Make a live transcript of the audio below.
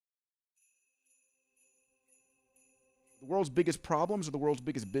The world's biggest problems are the world's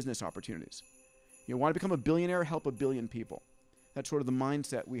biggest business opportunities. You want to become a billionaire, help a billion people. That's sort of the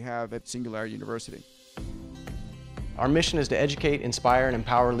mindset we have at Singularity University. Our mission is to educate, inspire, and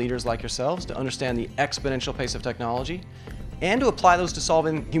empower leaders like yourselves to understand the exponential pace of technology and to apply those to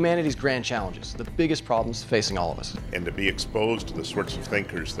solving humanity's grand challenges, the biggest problems facing all of us. And to be exposed to the sorts of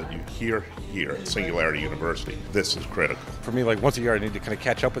thinkers that you hear here at Singularity University, this is critical. For me, like once a year, I need to kind of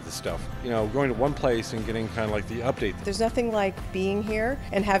catch up with this stuff. You know, going to one place and getting kind of like the update. There's nothing like being here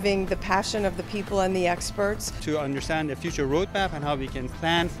and having the passion of the people and the experts. To understand the future roadmap and how we can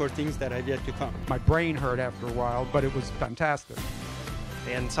plan for things that have yet to come. My brain hurt after a while, but it was fantastic.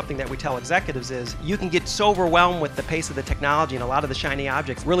 And something that we tell executives is you can get so overwhelmed with the pace of the technology and a lot of the shiny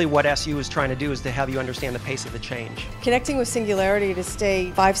objects. Really what SU is trying to do is to have you understand the pace of the change. Connecting with Singularity to stay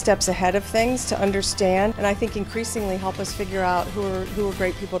 5 steps ahead of things, to understand, and I think increasingly help us figure out who are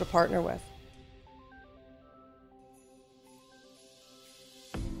great people to partner with.